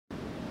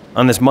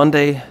On this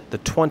Monday, the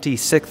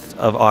 26th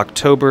of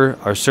October,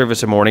 our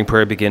service of morning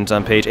prayer begins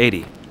on page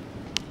 80.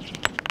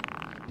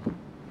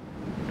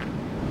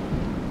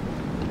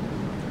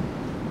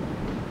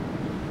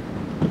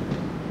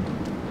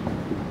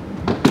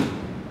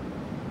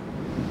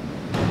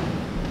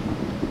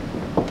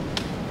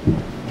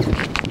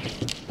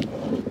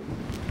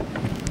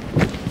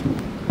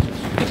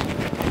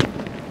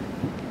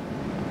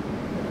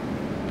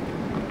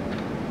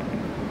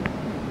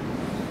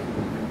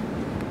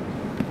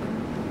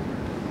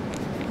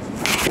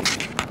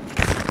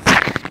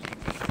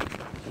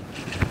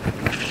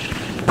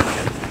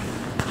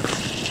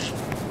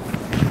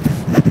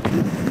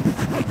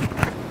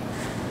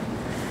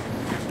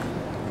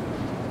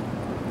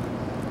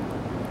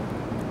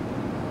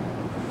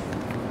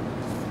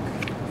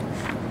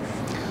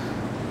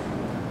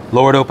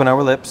 Lord, open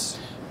our lips,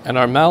 and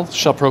our mouth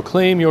shall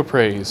proclaim your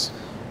praise.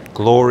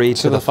 Glory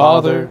to the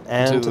Father,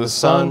 and to the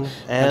Son,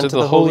 and to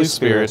the Holy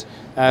Spirit,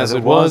 as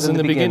it was in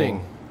the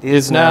beginning,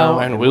 is now,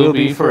 and will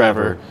be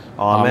forever.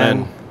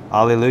 Amen.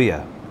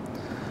 Alleluia.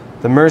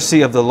 The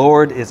mercy of the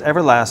Lord is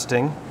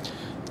everlasting.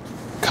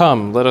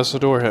 Come, let us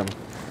adore him.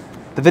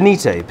 The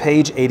Venite,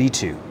 page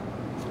 82.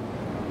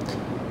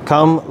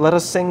 Come, let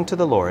us sing to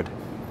the Lord.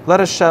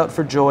 Let us shout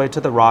for joy to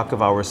the rock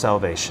of our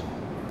salvation.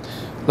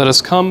 Let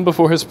us come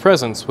before his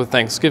presence with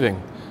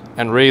thanksgiving,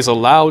 and raise a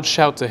loud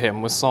shout to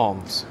him with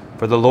psalms.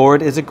 For the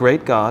Lord is a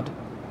great God,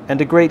 and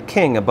a great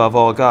King above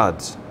all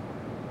gods.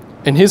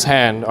 In his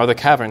hand are the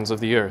caverns of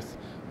the earth,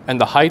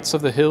 and the heights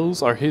of the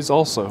hills are his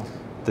also.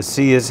 The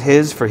sea is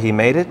his, for he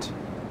made it,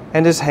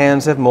 and his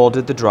hands have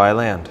molded the dry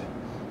land.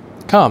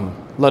 Come,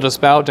 let us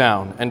bow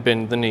down and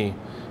bend the knee,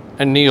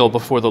 and kneel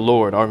before the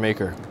Lord our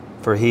Maker.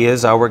 For he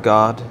is our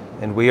God,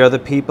 and we are the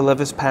people of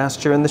his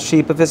pasture and the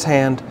sheep of his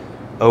hand.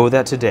 Oh,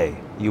 that today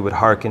you would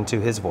hearken to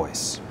his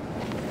voice.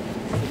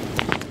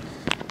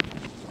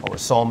 Our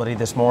psalmody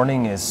this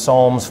morning is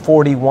Psalms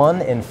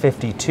 41 and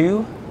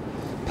 52,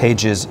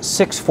 pages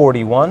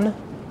 641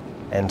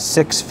 and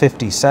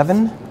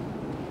 657.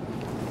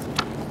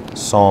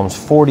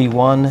 Psalms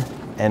 41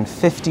 and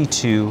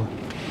 52,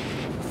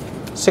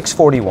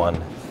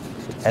 641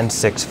 and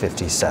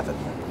 657.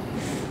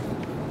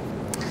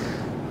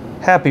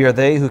 Happy are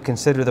they who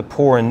consider the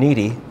poor and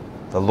needy.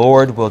 The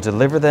Lord will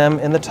deliver them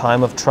in the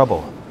time of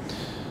trouble.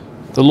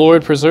 The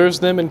Lord preserves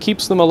them and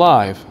keeps them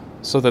alive,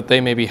 so that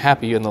they may be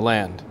happy in the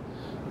land.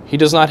 He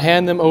does not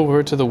hand them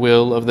over to the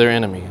will of their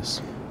enemies.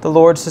 The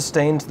Lord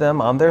sustains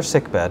them on their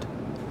sickbed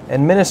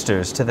and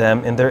ministers to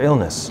them in their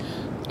illness.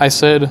 I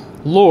said,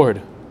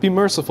 Lord, be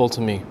merciful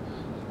to me.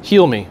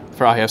 Heal me,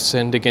 for I have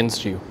sinned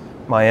against you.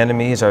 My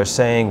enemies are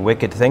saying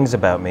wicked things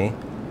about me.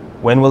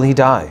 When will he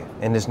die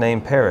and his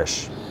name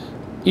perish?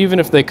 Even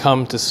if they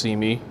come to see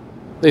me,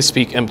 they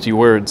speak empty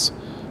words.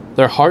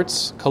 Their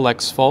hearts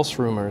collects false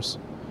rumors.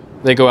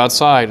 They go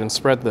outside and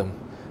spread them.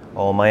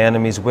 All my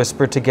enemies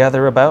whisper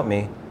together about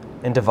me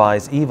and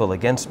devise evil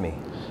against me.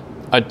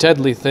 A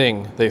deadly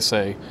thing, they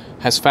say,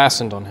 has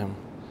fastened on him.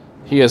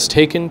 He has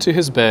taken to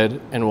his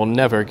bed and will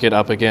never get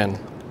up again.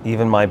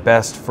 Even my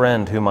best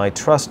friend, whom I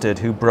trusted,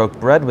 who broke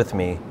bread with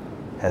me,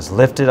 has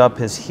lifted up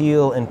his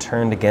heel and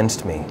turned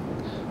against me.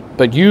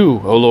 But you,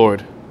 O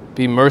Lord,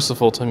 be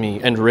merciful to me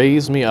and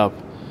raise me up,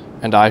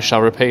 and I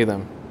shall repay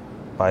them.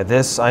 By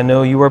this I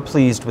know you are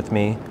pleased with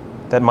me,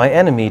 that my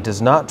enemy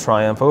does not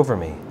triumph over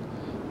me.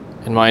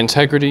 In my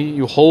integrity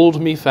you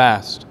hold me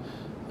fast,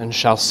 and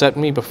shall set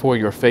me before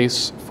your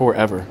face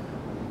forever.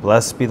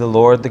 Blessed be the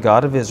Lord, the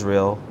God of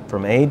Israel,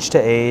 from age to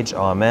age.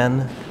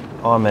 Amen.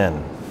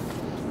 Amen.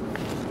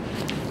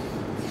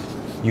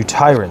 You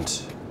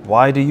tyrant,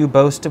 why do you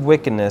boast of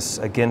wickedness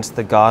against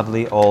the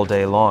godly all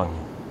day long?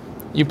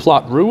 You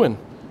plot ruin.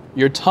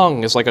 Your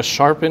tongue is like a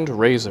sharpened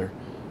razor,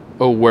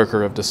 O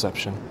worker of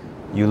deception.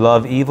 You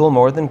love evil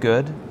more than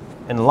good,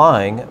 and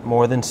lying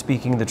more than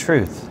speaking the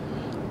truth.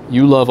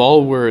 You love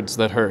all words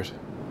that hurt,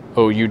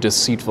 O you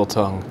deceitful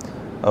tongue.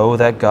 Oh,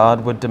 that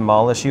God would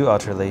demolish you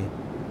utterly,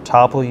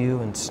 topple you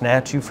and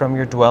snatch you from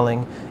your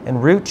dwelling,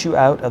 and root you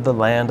out of the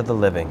land of the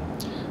living.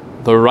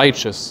 The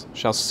righteous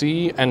shall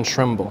see and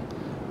tremble,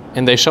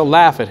 and they shall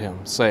laugh at him,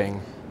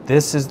 saying,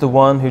 This is the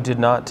one who did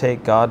not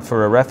take God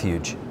for a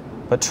refuge,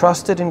 but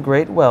trusted in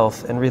great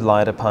wealth and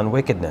relied upon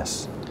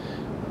wickedness.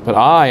 But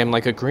I am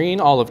like a green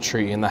olive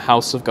tree in the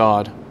house of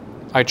God.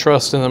 I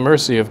trust in the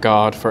mercy of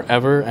God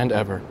forever and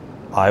ever.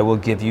 I will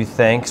give you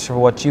thanks for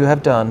what you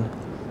have done,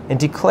 and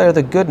declare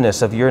the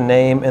goodness of your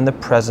name in the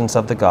presence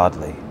of the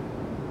godly.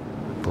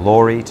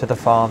 Glory to the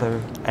Father,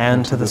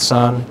 and to the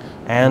Son,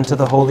 and to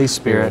the Holy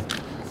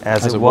Spirit,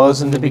 as it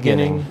was in the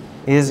beginning,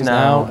 is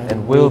now,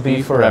 and will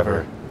be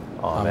forever.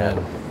 Amen.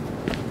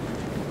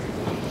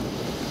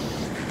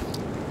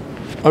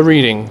 A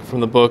reading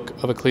from the book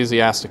of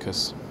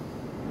Ecclesiasticus.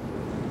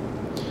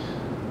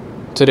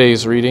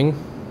 Today's reading.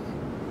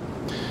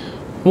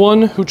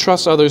 One who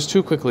trusts others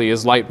too quickly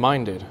is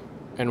light-minded,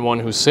 and one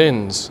who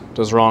sins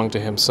does wrong to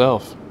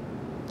himself.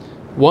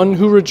 One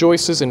who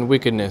rejoices in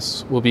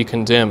wickedness will be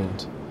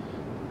condemned,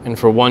 and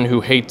for one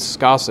who hates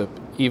gossip,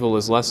 evil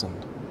is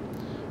lessened.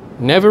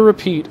 Never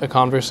repeat a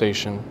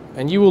conversation,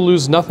 and you will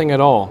lose nothing at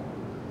all.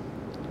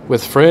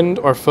 With friend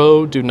or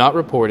foe, do not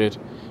report it,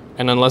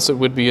 and unless it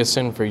would be a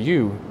sin for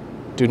you,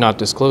 do not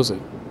disclose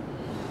it.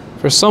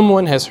 For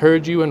someone has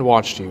heard you and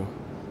watched you,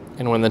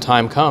 and when the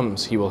time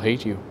comes, he will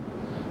hate you.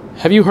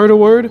 Have you heard a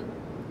word?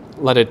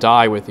 Let it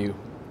die with you.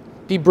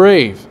 Be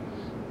brave.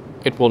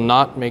 It will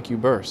not make you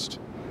burst.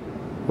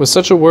 With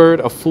such a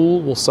word, a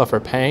fool will suffer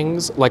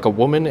pangs like a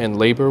woman in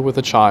labor with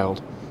a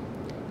child.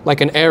 Like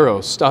an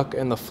arrow stuck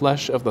in the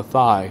flesh of the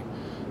thigh,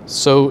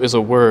 so is a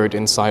word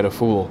inside a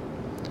fool.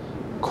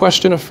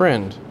 Question a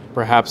friend,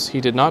 perhaps he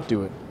did not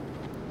do it.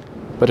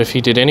 But if he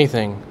did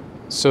anything,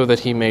 so that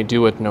he may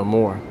do it no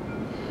more.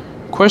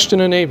 Question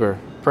a neighbor,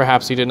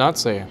 perhaps he did not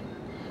say it.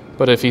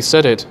 But if he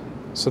said it,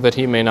 so that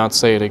he may not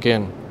say it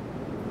again.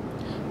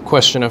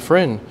 Question a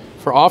friend,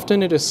 for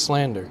often it is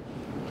slander.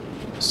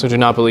 So do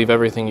not believe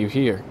everything you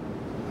hear.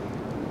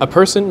 A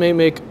person may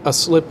make a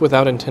slip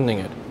without intending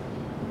it,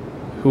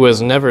 who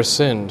has never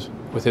sinned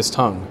with his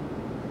tongue.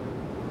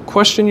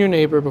 Question your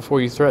neighbor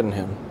before you threaten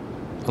him,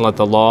 and let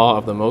the law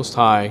of the Most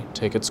High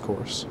take its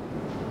course.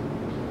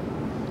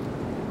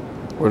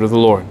 Word of the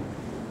Lord.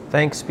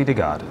 Thanks be to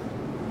God.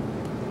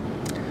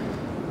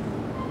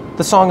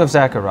 The Song of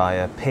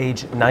Zechariah,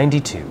 page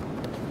 92.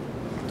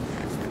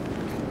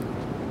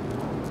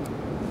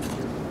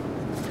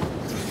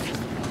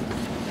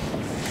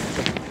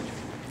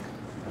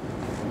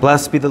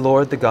 Blessed be the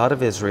Lord, the God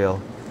of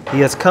Israel.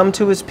 He has come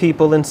to his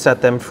people and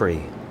set them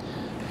free.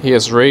 He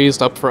has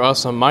raised up for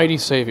us a mighty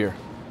Savior,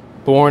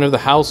 born of the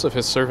house of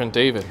his servant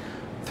David.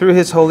 Through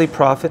his holy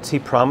prophets he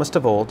promised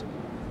of old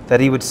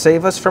that he would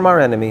save us from our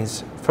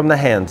enemies, from the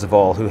hands of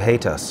all who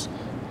hate us.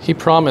 He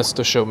promised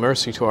to show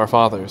mercy to our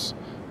fathers,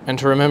 and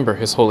to remember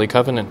his holy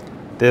covenant.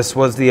 This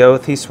was the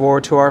oath he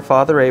swore to our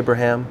father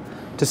Abraham,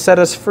 to set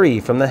us free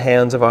from the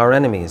hands of our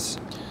enemies.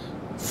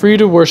 Free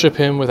to worship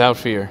him without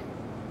fear,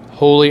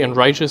 holy and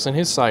righteous in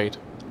his sight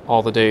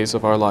all the days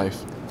of our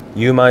life.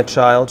 You, my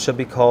child, shall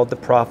be called the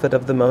prophet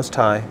of the Most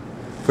High,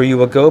 for you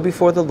will go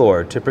before the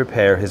Lord to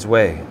prepare his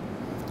way,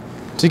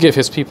 to give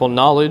his people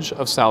knowledge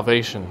of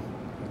salvation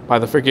by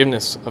the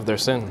forgiveness of their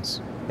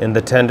sins. In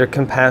the tender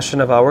compassion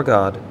of our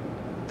God,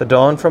 the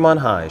dawn from on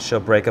high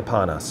shall break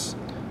upon us,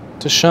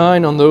 to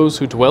shine on those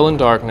who dwell in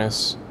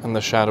darkness and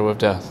the shadow of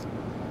death,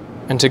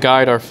 and to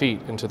guide our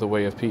feet into the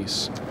way of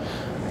peace.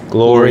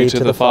 Glory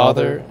to the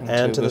Father,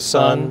 and to the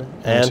Son,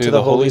 and to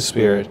the Holy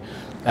Spirit,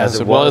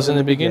 as it was in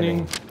the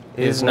beginning,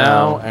 is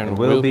now, and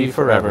will be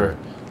forever.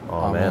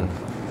 Amen.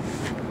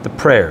 The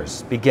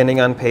prayers,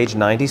 beginning on page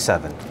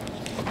 97.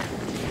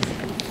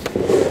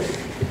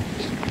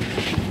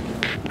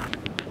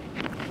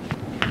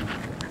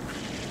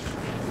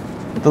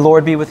 The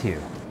Lord be with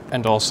you.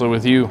 And also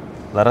with you.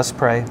 Let us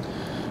pray.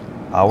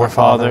 Our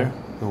Father,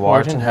 who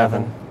art in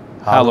heaven,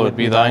 hallowed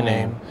be thy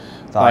name.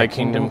 Thy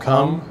kingdom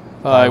come,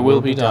 thy will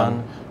be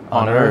done,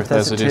 on earth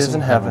as it is in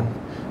heaven.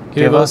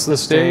 Give us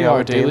this day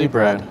our daily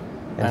bread,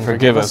 and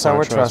forgive us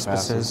our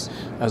trespasses,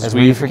 as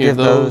we forgive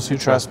those who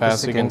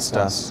trespass against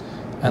us.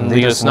 And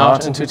lead us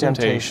not into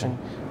temptation,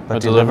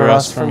 but deliver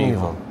us from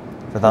evil.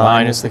 For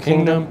thine is the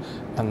kingdom,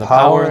 and the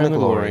power, and the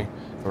glory,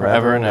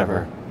 forever and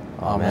ever.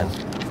 Amen.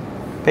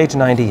 Page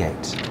 98.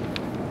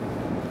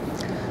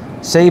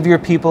 Save your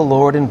people,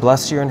 Lord, and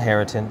bless your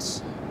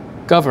inheritance.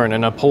 Govern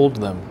and uphold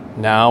them,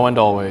 now and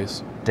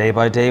always. Day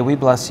by day we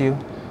bless you.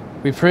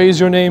 We praise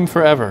your name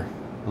forever.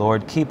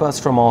 Lord, keep us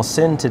from all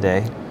sin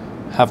today.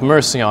 Have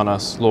mercy on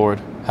us, Lord,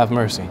 have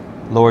mercy.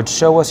 Lord,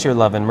 show us your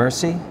love and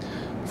mercy.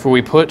 For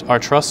we put our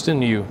trust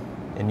in you.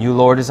 And you,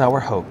 Lord, is our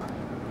hope.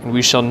 And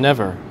we shall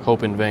never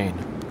hope in vain.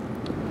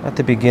 At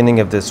the beginning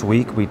of this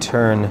week, we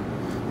turn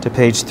to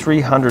page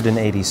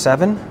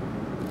 387.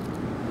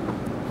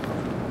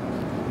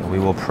 And we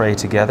will pray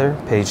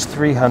together, page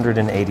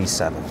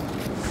 387.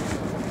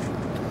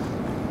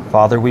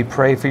 Father, we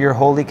pray for your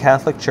holy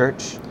Catholic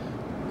Church.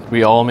 That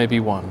we all may be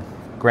one.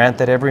 Grant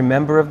that every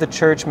member of the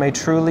Church may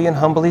truly and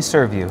humbly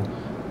serve you.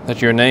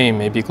 That your name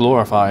may be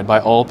glorified by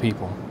all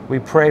people. We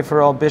pray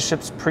for all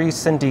bishops,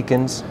 priests, and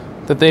deacons.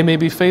 That they may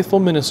be faithful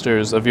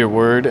ministers of your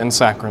word and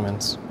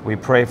sacraments. We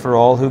pray for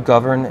all who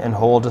govern and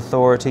hold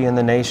authority in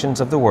the nations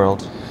of the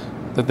world.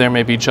 That there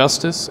may be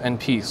justice and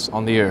peace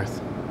on the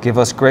earth. Give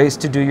us grace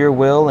to do your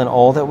will in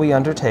all that we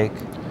undertake.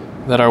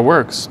 That our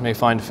works may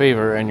find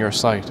favor in your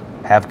sight.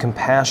 Have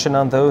compassion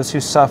on those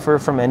who suffer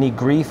from any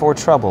grief or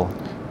trouble.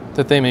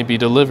 That they may be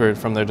delivered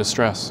from their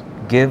distress.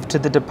 Give to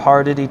the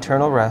departed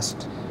eternal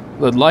rest.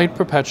 Let light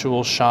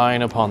perpetual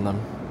shine upon them.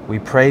 We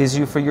praise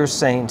you for your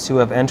saints who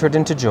have entered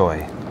into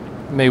joy.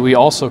 May we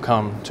also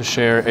come to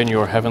share in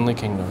your heavenly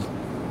kingdom.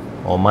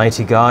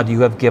 Almighty God,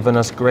 you have given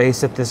us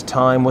grace at this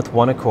time with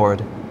one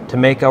accord to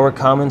make our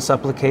common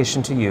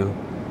supplication to you,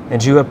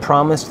 and you have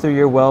promised through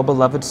your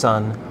well-beloved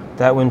Son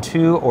that when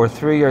 2 or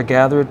 3 are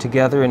gathered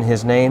together in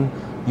his name,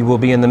 you will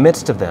be in the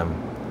midst of them.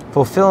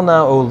 Fulfill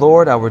now, O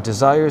Lord, our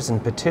desires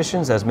and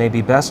petitions as may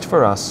be best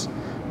for us,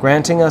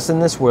 granting us in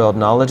this world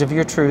knowledge of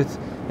your truth,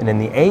 and in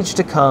the age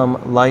to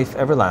come, life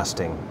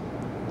everlasting.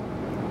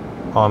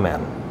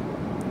 Amen.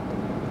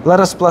 Let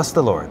us bless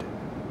the Lord.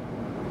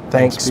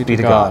 Thanks be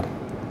to God.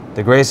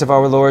 The grace of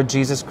our Lord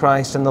Jesus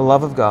Christ and the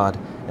love of God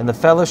and the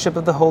fellowship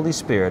of the Holy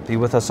Spirit be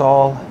with us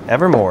all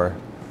evermore.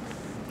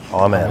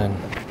 Amen.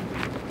 Amen.